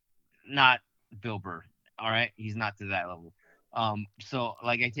like not Bill Burr. All right, he's not to that level. So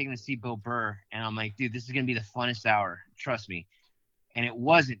like I take him to see Bill Burr, and I'm like, dude, this is gonna be the funnest hour. Trust me. And it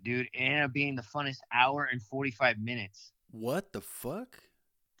wasn't, dude. It ended up being the funnest hour and 45 minutes. What the fuck?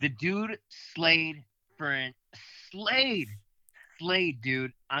 The dude slayed for an slayed, slayed,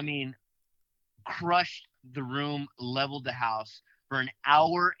 dude. I mean, crushed the room, leveled the house for an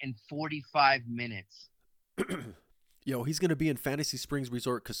hour and 45 minutes. Yo, he's gonna be in Fantasy Springs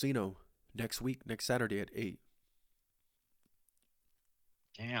Resort Casino next week, next Saturday at 8.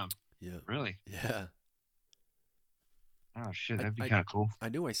 Damn. Yeah. Really? Yeah. Oh shit, I that'd be I, kind of cool. I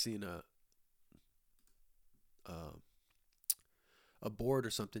knew I seen uh, a board or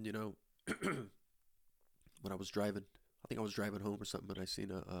something, when I was driving. I think I was driving home or something, but I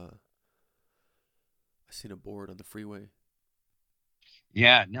seen a board on the freeway.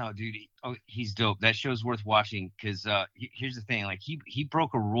 Yeah, no, dude. He's dope. That show's worth watching because here's the thing. Like he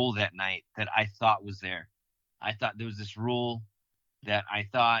broke a rule that night that I thought was there. I thought there was this rule that I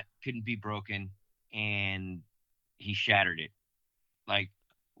thought couldn't be broken, and he shattered it. Like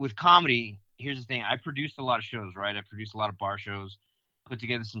with comedy, here's the thing. I produced a lot of shows, right? I produced a lot of bar shows, put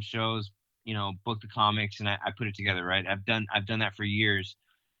together some shows, booked the comics, and I put it together, right? I've done that for years.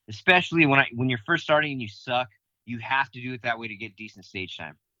 Especially when you're first starting and you suck, you have to do it that way to get decent stage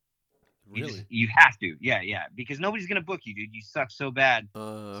time. Really? You have to. Yeah, yeah. Because nobody's gonna book you, dude. You suck so bad. So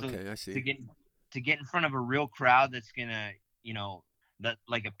Okay, I to see. get in front of a real crowd that's gonna, that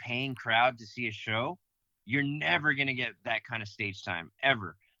like a paying crowd to see a show, you're never gonna get that kind of stage time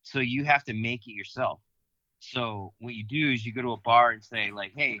ever. So you have to make it yourself. So what you do is you go to a bar and say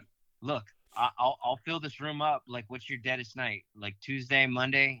like, hey, look, I'll fill this room up. Like, what's your deadest night? Like Tuesday,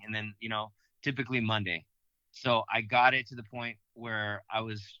 Monday, and then typically Monday. So I got it to the point where I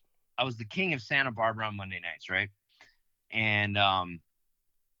was the king of Santa Barbara on Monday nights, right? And I'd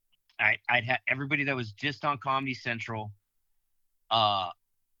had everybody that was just on Comedy Central. Uh,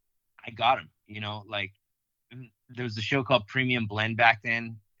 I got them. Like there was a show called Premium Blend back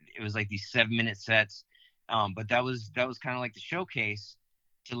then. It was like these 7-minute sets. But that was kind of like the showcase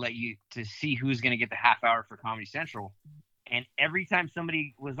to let you to see who's going to get the half hour for Comedy Central. And every time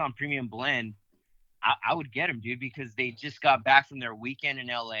somebody was on Premium Blend, I would get them, dude, because they just got back from their weekend in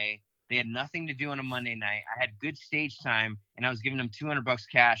LA. They had nothing to do on a Monday night. I had good stage time, and I was giving them $200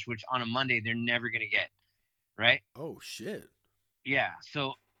 cash, which on a Monday they're never gonna get, right? Oh shit. Yeah.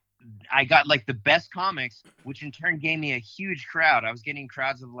 So I got like the best comics, which in turn gave me a huge crowd. I was getting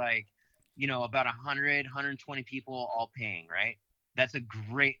crowds of like, about 100, 120 people all paying, right? That's an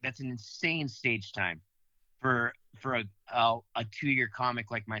insane stage time for a 2-year comic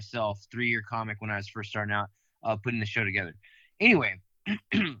like myself, 3-year comic when I was first starting out, putting the show together. Anyway,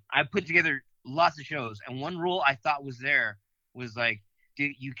 I put together lots of shows, and one rule I thought was there was like,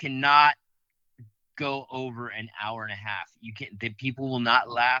 dude, you cannot go over an hour and a half. You can The people will not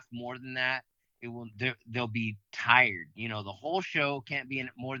laugh more than that. They'll be tired. The whole show can't be in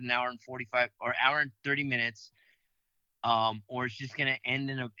more than an hour and 45 or hour and 30 minutes, or it's just going to end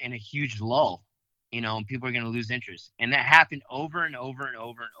in a huge lull, and people are going to lose interest. And that happened over and over and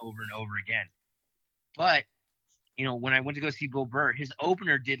over and over and over again. But, when I went to go see Bill Burr, his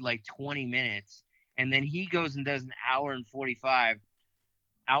opener did like 20 minutes, and then he goes and does an hour and 45,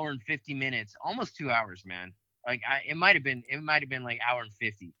 hour and 50 minutes, almost 2 hours, man. Like it might have been like hour and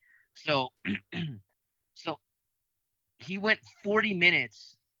 50. So, so he went 40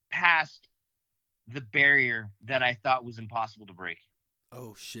 minutes past the barrier that I thought was impossible to break.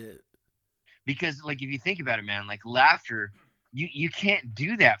 Oh shit. Because like if you think about it, man, like laughter, you can't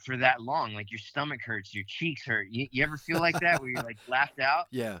do that for that long. Like your stomach hurts, your cheeks hurt. You ever feel like that where you're like laughed out?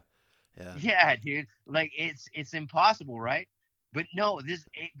 Yeah. Yeah. Yeah, dude. Like it's impossible, right? But no, this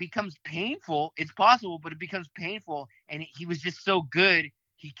it becomes painful. It's possible, but it becomes painful. And he was just so good,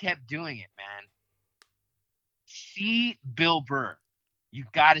 he kept doing it, man. See Bill Burr. You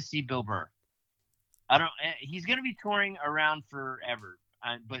got to see Bill Burr. I don't. He's gonna be touring around forever.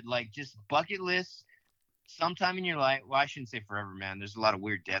 But like just bucket list sometime in your life. Well, I shouldn't say forever, man. There's a lot of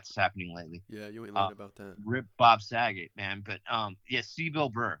weird deaths happening lately. Yeah, you ain't Uh, lying about that. Rip Bob Saget, man. But yeah, see Bill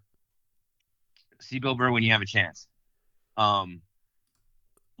Burr. See Bill Burr when you have a chance. Um,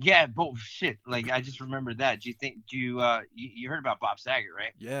 yeah, but shit, like I just remembered that. Do you think? You heard about Bob Saget,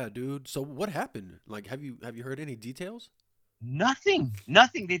 right? Yeah, dude. So what happened? Like, have you heard any details? Nothing,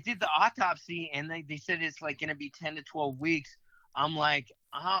 nothing. They did the autopsy, and they said it's like gonna be 10 to 12 weeks. I'm like,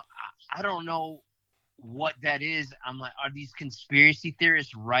 I don't know what that is. I'm like, are these conspiracy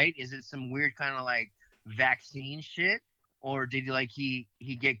theorists right? Is it some weird kind of like vaccine shit, or did he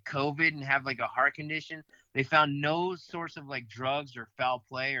get COVID and have like a heart condition? They found no source of like drugs or foul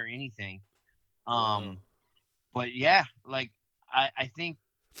play or anything. Wow. Um, but yeah, like I think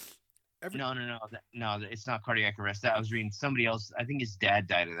Every no, it's not cardiac arrest. That I was reading somebody else. I think his dad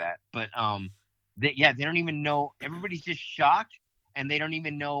died of that. But they don't even know. Everybody's just shocked, and they don't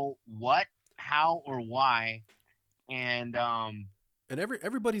even know what, how, or why. And and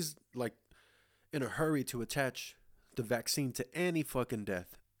everybody's like in a hurry to attach the vaccine to any fucking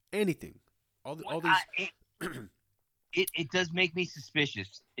death, anything. what All I these. it does make me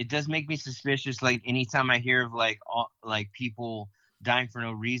suspicious. It does make me suspicious. Like anytime I hear of like people dying for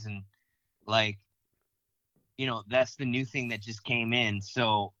no reason, like that's the new thing that just came in.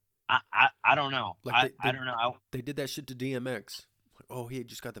 So I don't know. Like I don't know. they did that shit to DMX. Like, oh, he had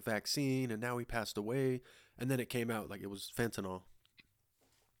just got the vaccine and now he passed away, and then it came out like it was fentanyl.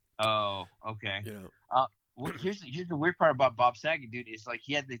 Oh, okay. You know. Uh, here's the weird part about Bob Saget, dude. Is like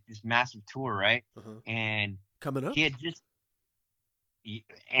he had this massive tour, right? Uh-huh. And Coming he up. had just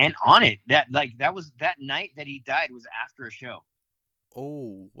and on it that was that night that he died was after a show.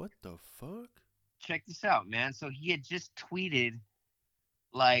 Oh, what the fuck? Check this out, man. So he had just tweeted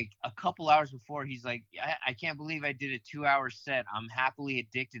like a couple hours before. He's like, I can't believe I did a 2-hour set. I'm happily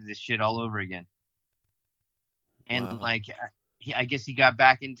addicted to this shit all over again. And Wow. like I guess he got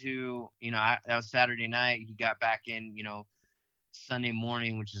back into that was Saturday night. He got back in Sunday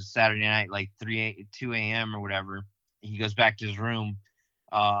morning, which is Saturday night, like 2 a.m. or whatever. He goes back to his room.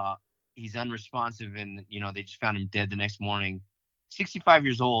 Uh, he's unresponsive, and they just found him dead the next morning. 65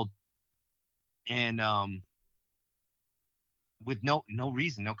 years old, and with no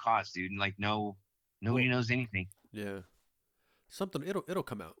reason, no cause, dude. And like nobody Well, knows anything. yeah. Something it'll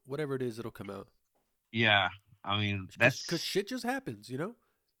come out. Whatever it is, it'll come out. Yeah, I mean Cause that's shit just happens, you know.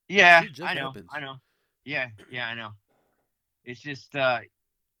 yeah. Shit just I know, I happens. know. Yeah, yeah, I know. It's just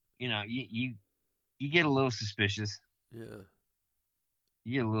you get a little suspicious. Yeah.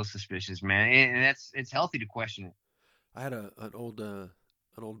 You get a little suspicious, man, and that's it's healthy to question it. I had an old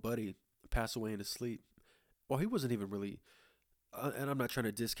buddy pass away in his sleep. Well, he wasn't even really, and I'm not trying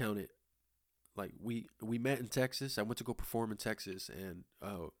to discount it. Like we met in Texas. I went to go perform in Texas, and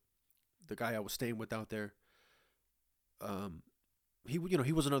the guy I was staying with out there, um, he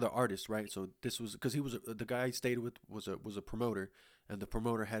was another artist, right? So this was because he was the guy I stayed with was a promoter, and the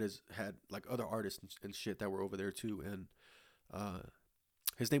promoter had like other artists and shit that were over there too, and uh,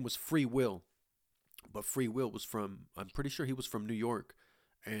 his name was Free Will, but Free Will was from I'm pretty sure he was from New York,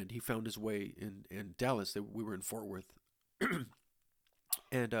 and he found his way in Dallas. We were in Fort Worth,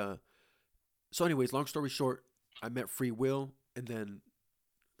 and so anyways, long story short, I met Free Will, and then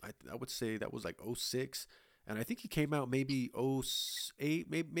I would say that was like '06, and I think he came out maybe '08,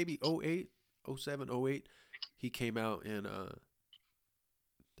 maybe '08, '07, '08. He came out and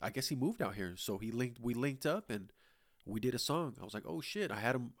I guess he moved out here, so we linked up and we did a song. I was like, oh shit, I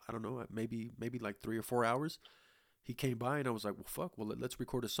had him. I don't know, maybe like 3 or 4 hours. He came by and I was like, well, fuck, well let's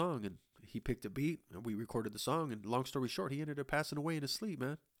record a song. And he picked a beat and we recorded the song. And long story short, he ended up passing away in his sleep,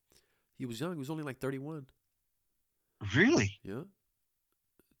 man. He was young. He was only like 31. Really? Yeah.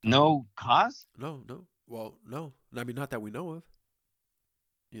 No cause? No, no. Well, no. I mean, not that we know of.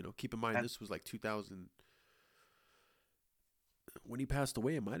 Keep in mind That, this was like 2000. When he passed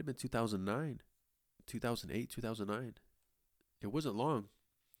away, it might have been 2009, 2008, 2009. It wasn't long.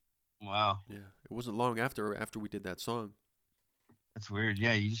 wow, Yeah, it wasn't long after we did that song. that's weird.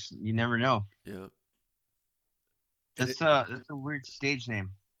 Yeah, you never know. Yeah, and it That's a weird stage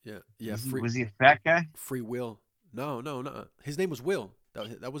name. yeah yeah Was he a fat guy? free will. No, no, no. His name was Will.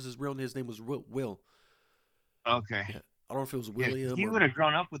 That was his real name. His name was Will. Will. Okay. Yeah, I don't know if it was Yeah, 'cause William he or would have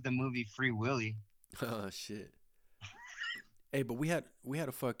grown up with the movie Free Willy. oh shit. Hey, but we had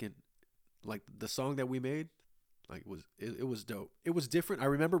a fucking like the song that we made like it was dope. It was different. I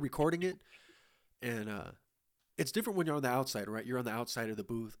remember recording it and it's different when you're on the outside, right? You're on the outside of the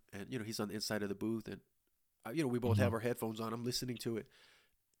booth and he's on the inside of the booth and we both Hmm. have our headphones on. I'm listening to it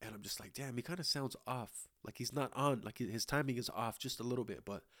and I'm just like, "Damn, he kind of sounds off. Like he's not on. Like his timing is off just a little bit."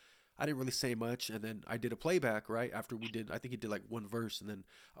 But I didn't really say much and then I did a playback, right? After we did I think he did like one verse and then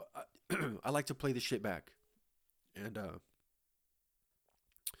I like to play the shit back.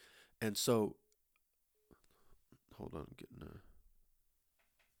 And so hold on, I'm getting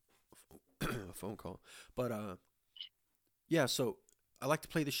a phone call. But yeah, so I like to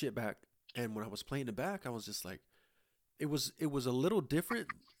play the shit back, and when I was playing it back, I was just like, it was a little different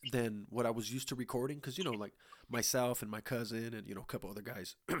than what I was used to recording, because like myself and my cousin and a couple other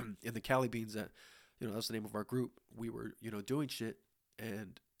guys in the Cali Beans that that's the name of our group. We were doing shit,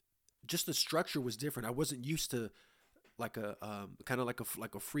 and just the structure was different. I wasn't used to like a kind of like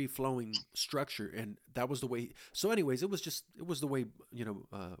a free flowing structure, and that was the way. So, anyways, it was the way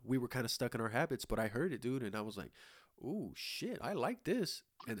we were kind of stuck in our habits. But I heard it, dude, and I was like, "Ooh, shit, I like this."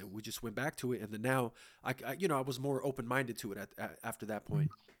 And then we just went back to it, and then now I was more open minded to it after that point.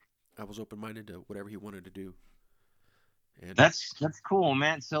 I was open minded to whatever he wanted to do, and That's cool,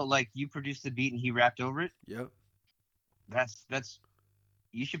 man. So like you produced the beat and he rapped over it. yep, That's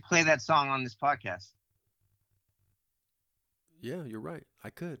you should play that song on this podcast. yeah, you're right. I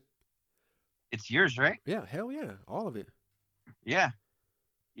could, It's yours, right? yeah, hell yeah, all of it, Yeah,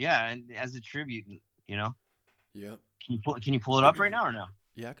 yeah. And as a tribute, you know, yeah, can you pull it up right now or no?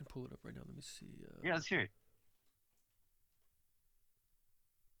 yeah. I can pull it up right now. Let me see. Yeah, let's hear it.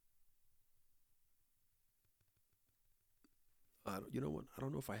 You know what? I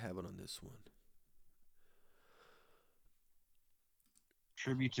don't know if I have it on this one.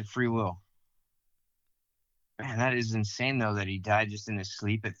 Tribute to Free Will. Man, that is insane though that he died just in his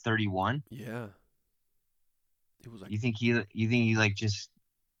sleep at 31. Yeah, it was like You think he like just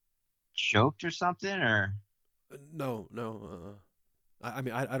choked or something or no, no. I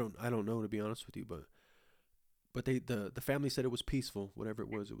mean, I don't know to be honest with you, but the family said it was peaceful. Whatever it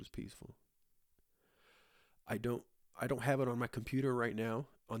was peaceful. I don't I don't have it on my computer right now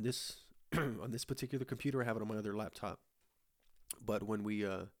on this on this particular computer. I have it on my other laptop. But when we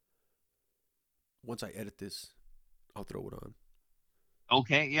once I edit this, I'll throw it on.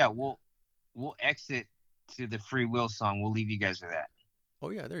 okay, yeah, we'll exit to the Free Will song. We'll leave you guys with that. Oh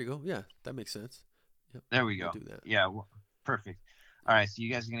yeah, there you go. Yeah, that makes sense. Yep, There we we'll go. do that. Yeah, perfect. All right, so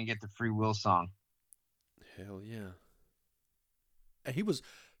you guys are gonna get the Free Will song. Hell yeah. And he was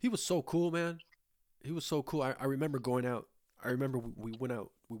so cool, man. He was so cool. I remember going out. I remember we went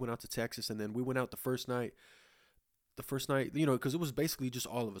out to Texas, and then we went out the first night, because it was basically just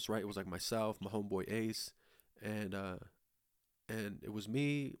all of us, right? It was like myself, my homeboy Ace, and it was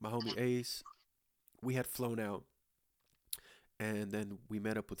me, my homie Ace. We had flown out, and then we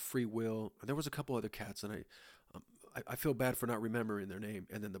met up with Free Will, and there was a couple other cats, and I feel bad for not remembering their name.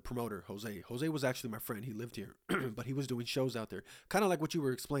 And then the promoter, Jose. Jose was actually my friend. He lived here, but he was doing shows out there, kind of like what you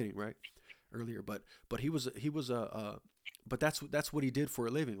were explaining, right, earlier. But he was but that's what he did for a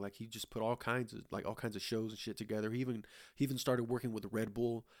living. Like, he just put all kinds of shows and shit together. He even started working with Red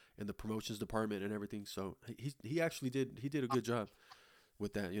Bull in the promotions department and everything. So he actually did a good job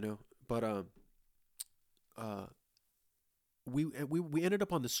with that, But we ended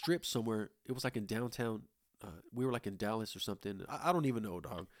up on the Strip somewhere. It was like in downtown. We were like in Dallas or something. I don't even know,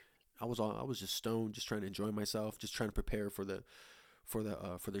 dog. I was just stoned, just trying to enjoy myself, just trying to prepare for the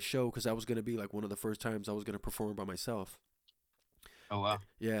show, because that was gonna be like one of the first times I was gonna perform by myself. Oh wow.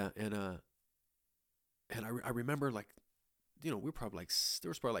 Yeah, and I remember, like, we were probably like, there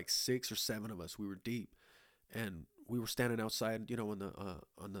was probably like 6 or 7 of us. We were deep, and we were standing outside, on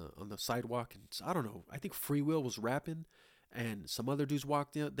the sidewalk, and I don't know. I think Free Will was rapping, and some other dudes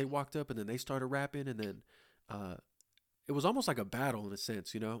walked in. They walked up, and then they started rapping, and then it was almost like a battle in a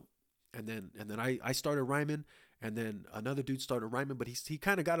sense, And then I started rhyming, and then another dude started rhyming, but he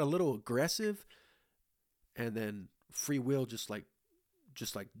kind of got a little aggressive, and then Free Will just like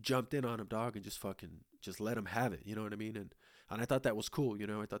jumped in on him, dog, and just let him have it. You know what I mean? And I thought that was cool.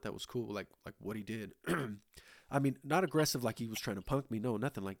 I thought that was cool, like what he did. I mean, not aggressive like he was trying to punk me. No,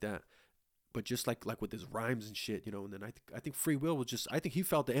 nothing like that. But just like with his rhymes and shit, And then I think Free Will was I think he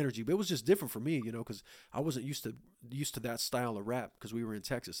felt the energy, but it was just different for me, because I wasn't used to that style of rap, because we were in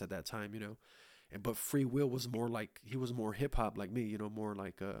Texas at that time, But Free Will was more like, he was more hip hop like me, more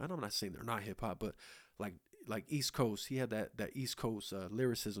like and I'm not saying they're not hip hop, but like East Coast. He had that East Coast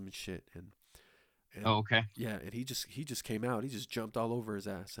lyricism and shit, and Oh, okay. yeah, and he just came out. He just jumped all over his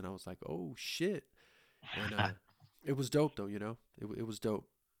ass, and I was like, oh shit, and it was dope though, It was dope.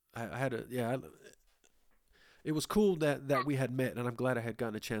 It was cool that we had met, and I'm glad I had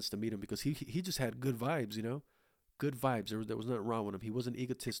gotten a chance to meet him, because he just had good vibes, good vibes. There was nothing wrong with him. He wasn't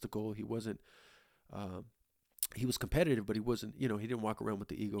egotistical. He wasn't. He was competitive, but he wasn't. He didn't walk around with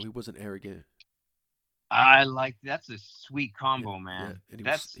the ego. He wasn't arrogant. I like, that's a sweet combo, Yeah, man. yeah. And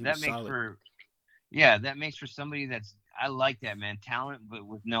That was makes solid. for that makes for somebody that's, I like that, man. Talent, but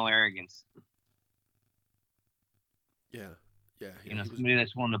with no arrogance. Yeah, yeah. Somebody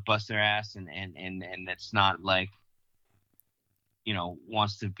that's willing to bust their ass and that's not like,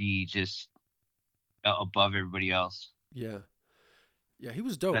 wants to be just above everybody else. Yeah, yeah. He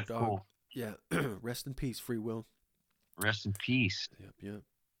was dope, That's dog. cool. Yeah. Rest in peace, Free Will. Rest in peace. Yep.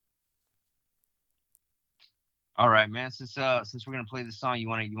 All right, man. Since we're gonna play the song, you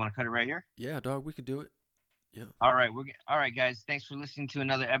wanna cut it right here? Yeah, dog. We could do it. Yeah. All right, guys. Thanks for listening to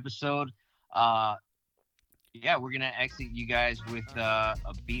another episode. We're gonna exit you guys with a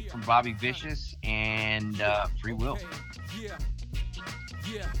beat from Bobby Vicious and Free Will. Yeah.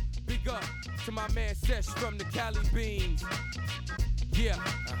 Big up to my man Sesh from the Cali Beans. Yeah.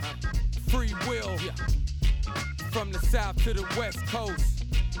 Free Will. Yeah. From the south to the west coast.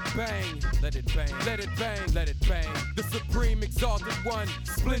 Bang, let it bang, let it bang, let it bang. The supreme exalted one,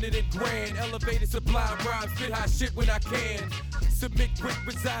 splendid and grand, elevated sublime rhymes, spit hot shit when I can. Submit quick,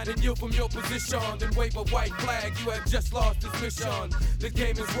 resign and yield from your position. Then wave a white flag, you have just lost this mission. The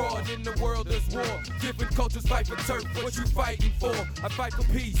game is raw and in the world there's war. Different cultures fight for turf, what you fighting for? I fight for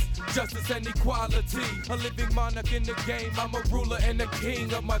peace, justice and equality. A living monarch in the game, I'm a ruler and a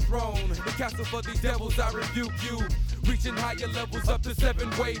king of my throne. The castle for these devils, I rebuke you. Reaching higher levels up to 7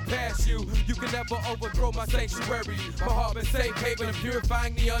 way past you. You can never overthrow my sanctuary. My heart is safe haven and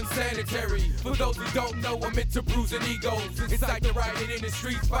purifying the unsanitary. For those who don't know, I'm into bruising egos. Incite the riot in the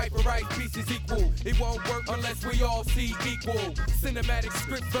streets, fight for right, peace is equal. It won't work unless we all see equal. Cinematic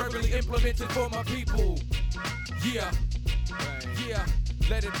scripts verbally implemented for my people. Yeah.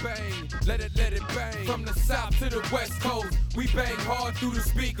 Let it bang, let it bang. From the south to the west coast, we bang hard through the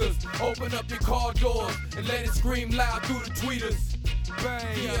speakers. Open up your car doors and let it scream loud through the tweeters.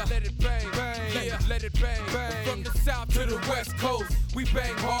 Bang, yeah, let it bang, bang, let it bang, bang. From the south to the west coast, we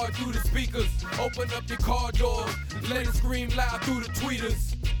bang hard through the speakers. Open up your car doors and let it scream loud through the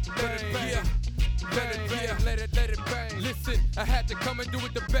tweeters. Let it bang, let it bang, let it bang. Listen. Listen, I had to come and do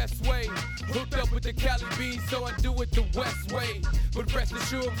it the best way. Hooked up with the Cali beans, so I do it the West way. But rest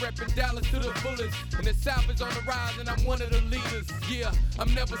assured, I'm reppin' Dallas to the fullest. And the South is on the rise, and I'm one of the leaders. Yeah,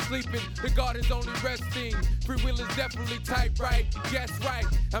 I'm never sleeping, the guard is only resting. Free will is definitely tight, right? Guess right.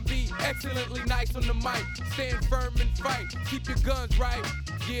 I'm be excellently nice on the mic. Stand firm and fight. Keep your guns right.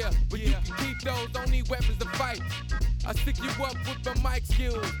 Yeah, but you can keep those, don't need weapons to fight. I stick you up with my mic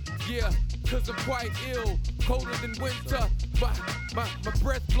skills. Yeah, cause I'm quite ill. Colder than winter. My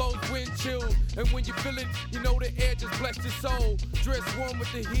breath blows wind chill. And when you feel it, you know the air just bless your soul. Dress warm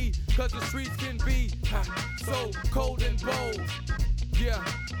with the heat, cause the streets can be so cold and bold. Yeah.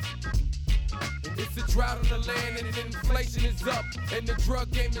 It's a drought on the land and inflation is up. And the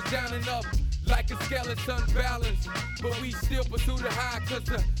drug game is down and up. Like a skeleton balance. But we still pursue the high cause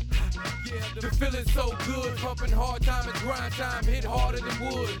the feeling's so good. Pumping hard time and grind time. Hit harder than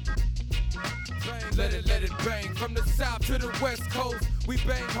wood. Bang, let it bang. From the south to the west coast, we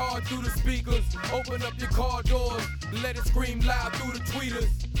bang hard through the speakers. Open up your car doors, let it scream loud through the tweeters.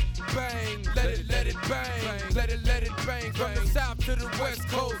 Bang, let it bang. Let it bang. From the south to the west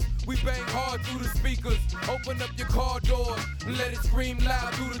coast, we bang hard through the speakers. Open up your car doors, let it scream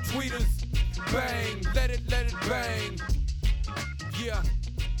loud through the tweeters. Bang, let it bang. Yeah.